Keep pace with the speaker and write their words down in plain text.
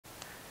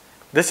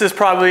This is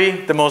probably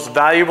the most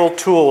valuable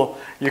tool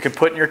you can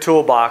put in your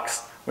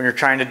toolbox when you're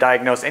trying to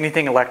diagnose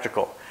anything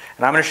electrical.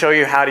 And I'm going to show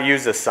you how to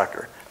use this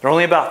sucker. They're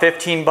only about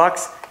 15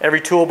 bucks.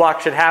 Every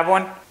toolbox should have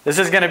one. This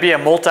is going to be a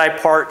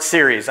multi-part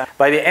series.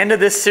 By the end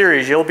of this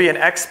series, you'll be an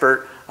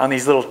expert on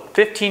these little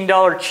 $15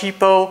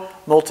 cheapo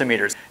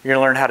multimeters. You're going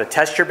to learn how to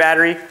test your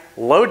battery,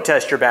 load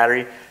test your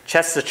battery,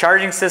 test the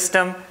charging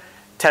system,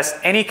 test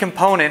any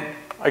component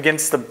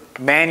against the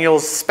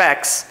manual's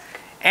specs,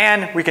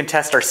 and we can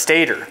test our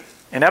stator.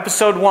 In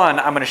episode 1,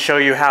 I'm going to show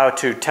you how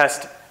to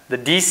test the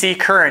DC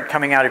current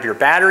coming out of your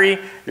battery,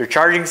 your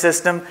charging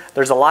system.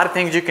 There's a lot of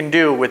things you can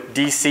do with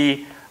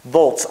DC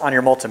volts on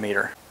your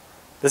multimeter.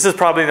 This is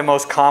probably the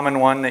most common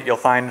one that you'll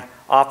find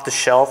off the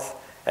shelf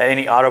at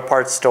any auto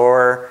parts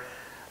store,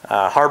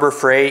 Harbor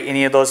Freight,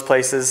 any of those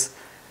places.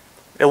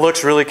 It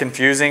looks really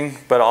confusing,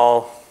 but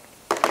I'll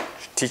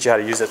teach you how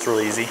to use it. It's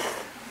really easy.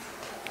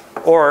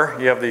 Or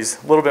you have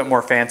these little bit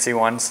more fancy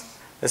ones.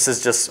 This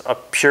is just a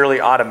purely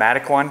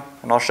automatic one,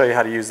 and I'll show you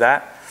how to use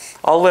that.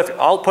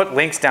 I'll put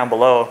links down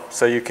below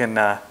so you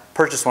can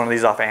purchase one of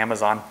these off of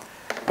Amazon.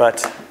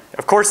 But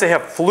of course they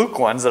have Fluke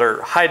ones that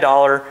are high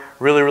dollar,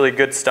 really, really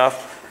good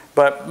stuff.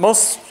 But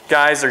most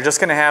guys are just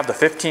going to have the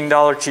 $15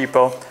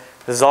 cheapo.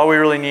 This is all we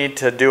really need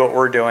to do what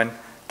we're doing,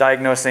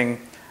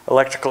 diagnosing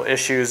electrical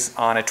issues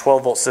on a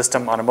 12 volt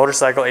system on a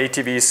motorcycle,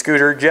 ATV,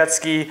 scooter, jet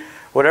ski,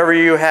 whatever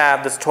you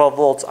have that's 12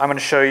 volts. I'm going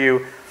to show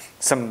you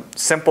some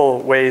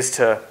simple ways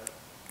to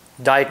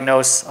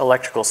diagnose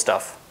electrical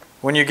stuff.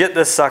 When you get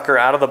this sucker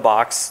out of the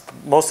box,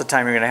 most of the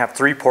time you're going to have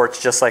 3 ports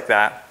just like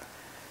that.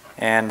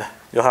 And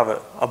you'll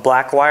have a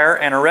black wire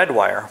and a red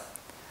wire.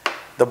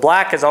 The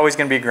black is always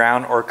going to be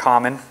ground or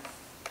common.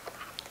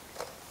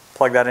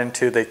 Plug that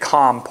into the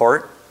COM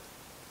port.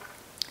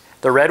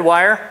 The red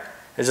wire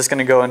is just going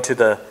to go into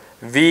the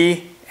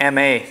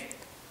VMA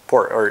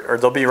port, or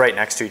they'll be right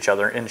next to each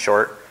other in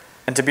short.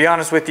 And to be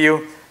honest with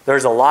you,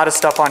 there's a lot of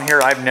stuff on here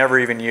I've never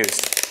even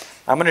used.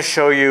 I'm going to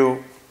show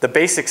you the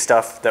basic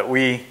stuff that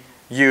we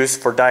use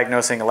for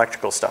diagnosing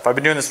electrical stuff. I've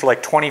been doing this for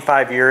like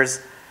 25 years,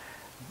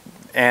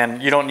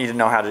 and you don't need to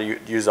know how to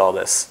use all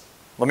this.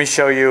 Let me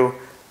show you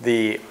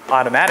the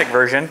automatic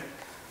version.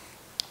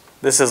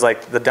 This is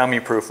like the dummy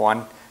proof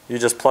one. You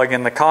just plug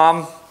in the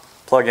COM,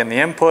 plug in the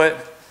input,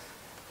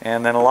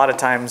 and then a lot of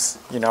times,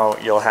 you know,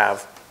 you'll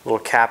have little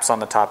caps on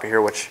the top of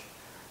here which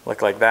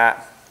look like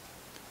that.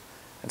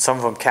 And some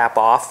of them cap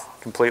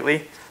off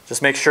completely.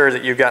 Just make sure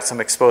that you've got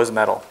some exposed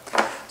metal.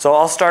 So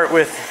I'll start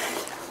with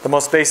the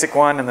most basic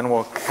one, and then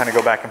we'll kind of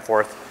go back and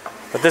forth.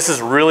 But this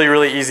is really,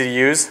 really easy to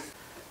use.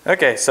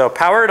 Okay, so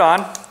power it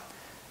on.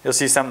 You'll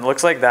see something that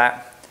looks like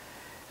that.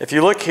 If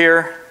you look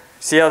here,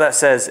 see how that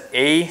says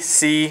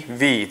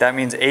ACV? That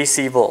means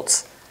AC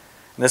volts.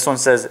 And this one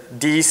says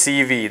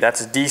DCV,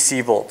 that's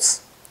DC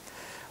volts.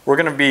 We're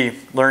going to be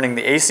learning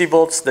the AC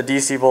volts, the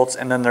DC volts,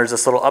 and then there's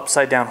this little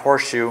upside down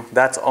horseshoe,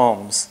 that's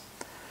ohms.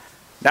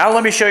 Now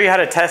let me show you how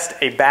to test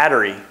a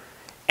battery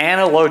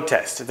and a load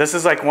test. This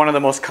is like one of the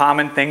most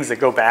common things that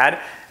go bad,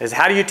 is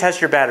how do you test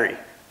your battery?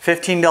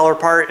 $15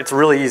 part, it's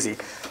really easy.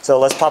 So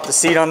let's pop the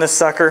seat on this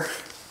sucker.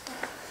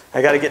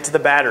 I got to get to the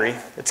battery.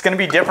 It's going to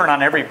be different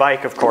on every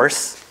bike, of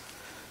course.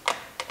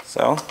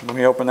 So let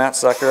me open that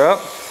sucker up.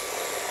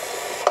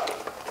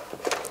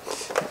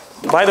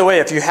 By the way,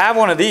 if you have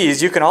one of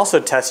these, you can also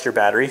test your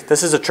battery.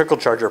 This is a trickle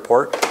charger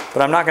port,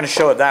 but I'm not going to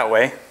show it that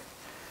way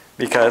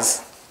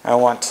because I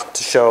want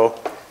to show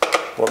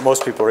what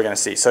most people are going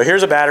to see. So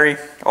here's a battery,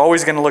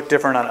 always going to look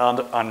different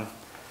on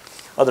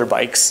other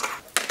bikes.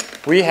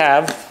 We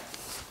have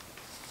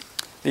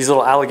these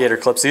little alligator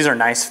clips. These are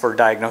nice for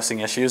diagnosing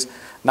issues.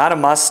 Not a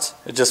must,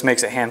 it just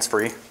makes it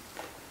hands-free.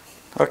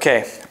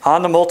 Okay,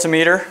 on the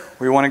multimeter,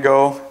 we want to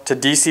go to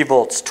DC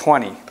volts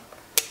 20,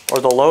 or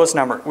the lowest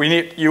number.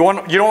 You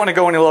don't want to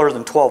go any lower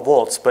than 12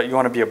 volts, but you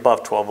want to be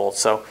above 12 volts.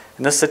 So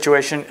in this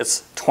situation,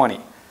 it's 20.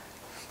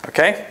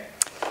 Okay,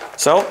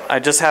 so I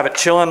just have it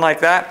chilling like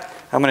that.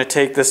 I'm going to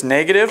take this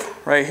negative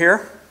right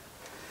here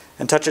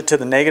and touch it to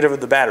the negative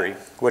of the battery,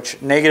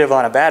 which negative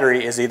on a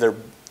battery is either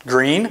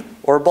green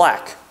or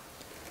black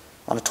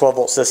on a 12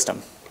 volt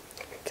system.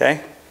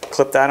 Okay,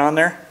 clip that on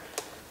there.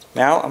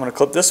 Now I'm going to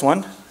clip this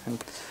one.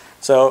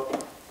 So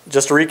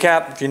just to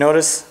recap, if you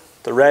notice,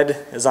 the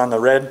red is on the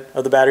red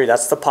of the battery,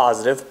 that's the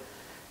positive,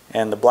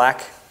 and the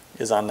black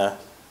is on the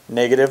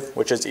negative,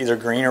 which is either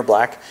green or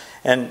black.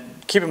 And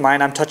keep in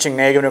mind, I'm touching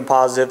negative and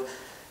positive.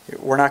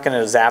 We're not going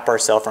to zap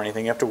ourselves or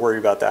anything, you have to worry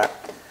about that.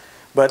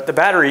 But the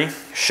battery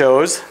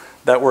shows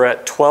that we're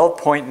at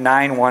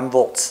 12.91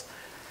 volts.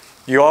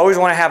 You always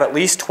want to have at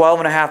least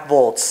 12.5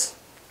 volts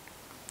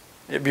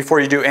before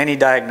you do any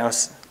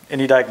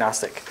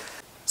diagnostic.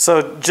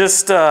 So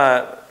just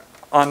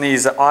on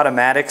these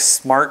automatic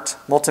smart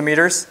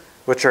multimeters,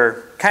 which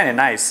are kind of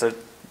nice, a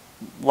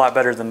lot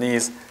better than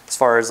these as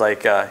far as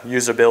like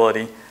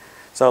usability.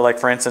 So like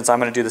for instance, I'm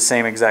going to do the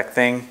same exact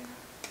thing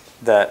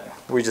that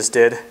we just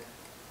did.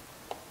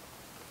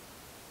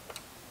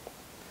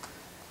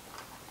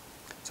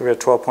 So we have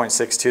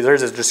 12.62.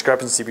 There's a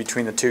discrepancy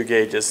between the two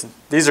gauges.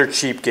 These are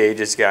cheap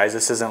gauges, guys.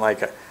 This isn't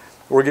like a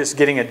We're just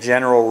getting a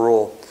general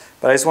rule.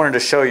 But I just wanted to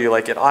show you,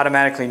 like, it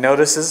automatically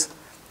notices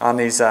on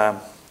these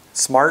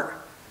smart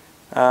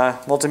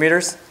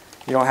multimeters.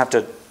 You don't have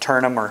to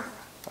turn them or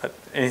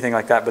anything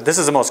like that, but this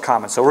is the most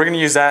common. So we're going to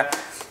use that,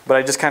 but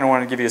I just kind of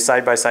want to give you a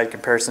side-by-side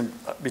comparison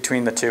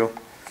between the two.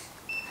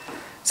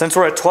 Since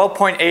we're at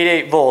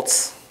 12.88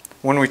 volts,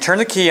 when we turn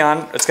the key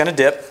on, it's going to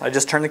dip. I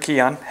just turned the key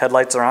on,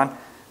 headlights are on.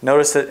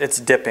 Notice that it's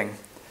dipping.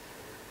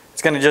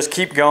 It's going to just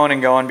keep going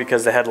and going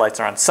because the headlights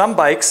are on. Some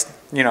bikes,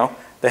 you know,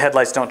 the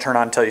headlights don't turn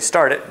on until you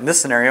start it. In this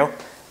scenario,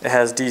 it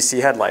has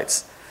DC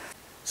headlights.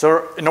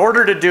 So in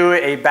order to do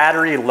a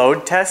battery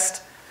load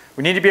test,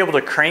 we need to be able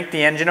to crank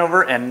the engine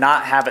over and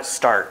not have it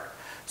start.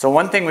 So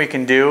one thing we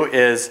can do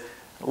is,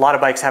 a lot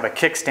of bikes have a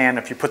kickstand.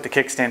 If you put the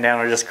kickstand down,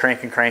 it'll just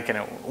crank and crank and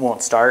it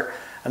won't start.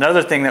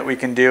 Another thing that we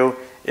can do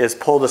is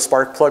pull the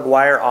spark plug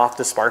wire off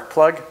the spark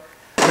plug.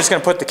 I'm just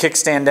going to put the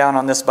kickstand down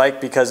on this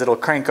bike because it'll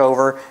crank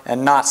over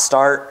and not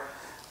start,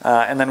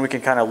 and then we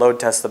can kind of load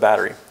test the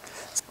battery.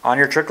 On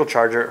your trickle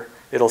charger,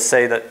 it'll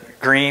say that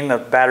green, the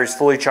battery's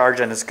fully charged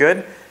and it's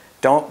good.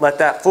 Don't let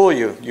that fool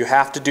you. You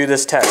have to do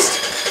this test.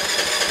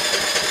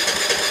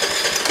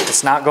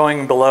 It's not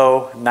going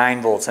below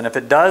 9 volts, and if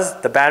it does,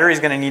 the battery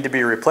is going to need to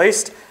be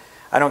replaced.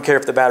 I don't care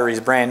if the battery is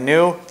brand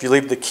new. If you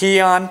leave the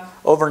key on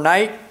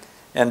overnight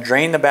and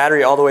drain the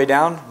battery all the way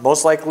down,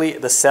 most likely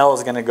the cell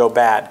is going to go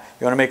bad.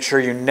 You want to make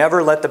sure you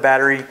never let the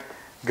battery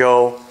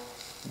go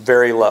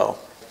very low.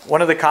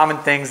 One of the common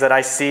things that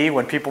I see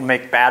when people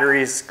make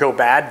batteries go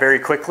bad very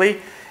quickly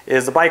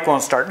is the bike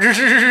won't start.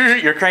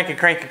 You're cranking,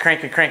 cranking,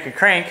 cranking, cranking,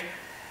 crank,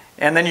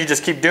 and then you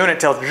just keep doing it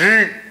till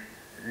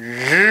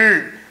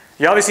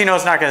you obviously know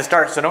it's not going to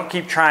start, so don't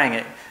keep trying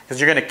it because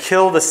you're going to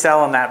kill the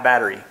cell in that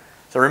battery.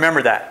 So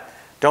remember that.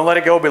 Don't let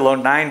it go below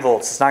 9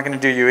 volts. It's not going to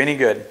do you any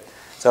good.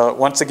 So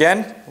once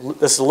again,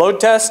 this is a load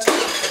test.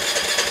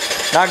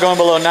 Not going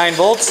below 9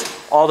 volts.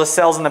 All the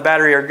cells in the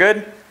battery are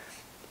good.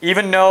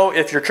 Even though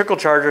if your trickle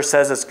charger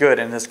says it's good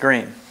and it's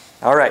green.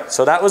 All right,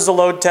 so that was the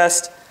load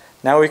test.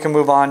 Now we can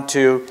move on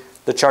to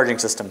the charging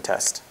system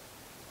test.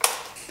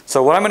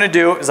 So what I'm going to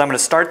do is I'm going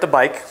to start the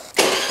bike.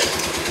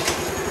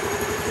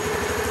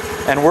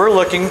 And we're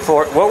looking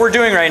for, what we're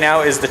doing right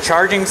now is the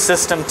charging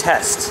system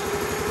test.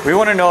 We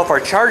want to know if our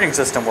charging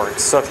system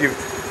works. So if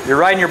you're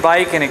riding your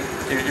bike and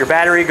your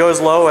battery goes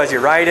low as you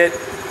ride it,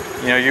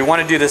 you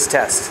want to do this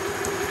test.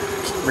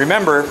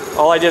 Remember,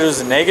 all I did was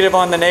a negative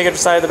on the negative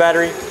side of the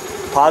battery,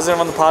 positive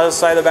on the positive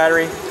side of the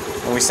battery,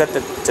 and we set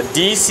it to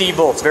DC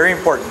volts. Very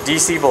important,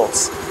 DC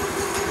volts.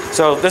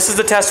 So this is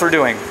the test we're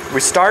doing.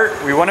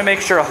 We want to make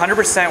sure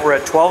 100% we're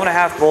at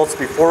 12.5 volts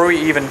before we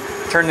even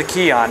turn the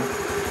key on.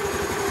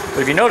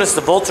 But if you notice,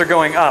 the volts are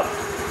going up,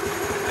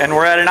 and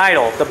we're at an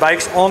idle. The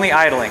bike's only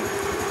idling.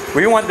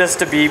 We want this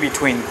to be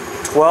between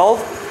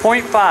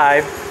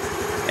 12.5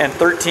 and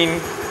 13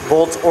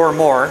 volts or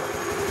more.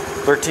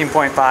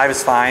 13.5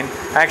 is fine.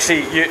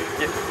 Actually,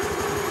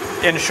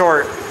 in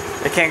short,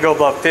 it can't go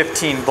above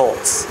 15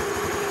 volts.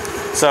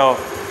 So,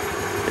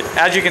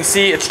 as you can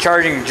see, it's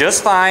charging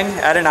just fine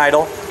at an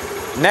idle.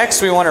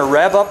 Next, we want to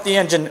rev up the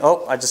engine.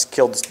 Oh, I just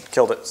killed it.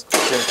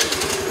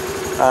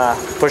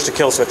 Pushed the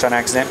kill switch on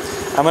accident.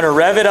 I'm going to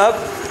rev it up,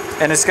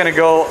 and it's going to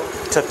go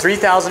to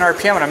 3,000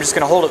 RPM, and I'm just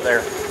going to hold it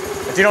there.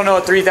 If you don't know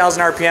what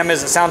 3,000 RPM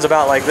is, it sounds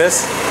about like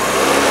this.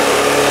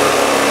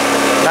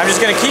 And I'm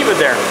just going to keep it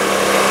there.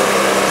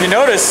 If you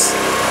notice,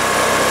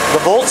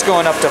 the volts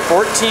going up to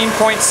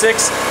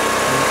 14.6.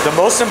 The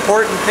most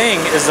important thing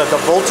is that the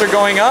volts are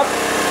going up,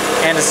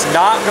 and it's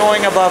not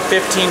going above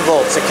 15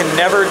 volts. It can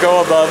never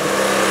go above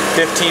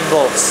 15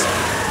 volts.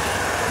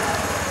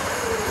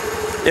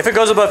 If it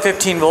goes above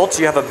 15 volts,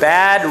 you have a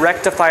bad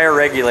rectifier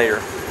regulator.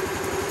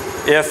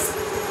 If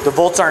the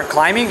volts aren't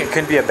climbing, it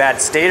could be a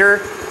bad stator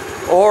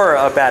or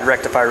a bad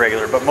rectifier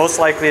regulator, but most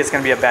likely it's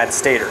going to be a bad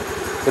stator.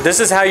 But this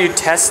is how you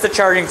test the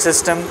charging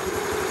system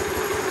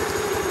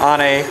on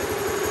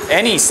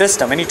any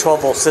system, any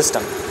 12 volt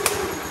system.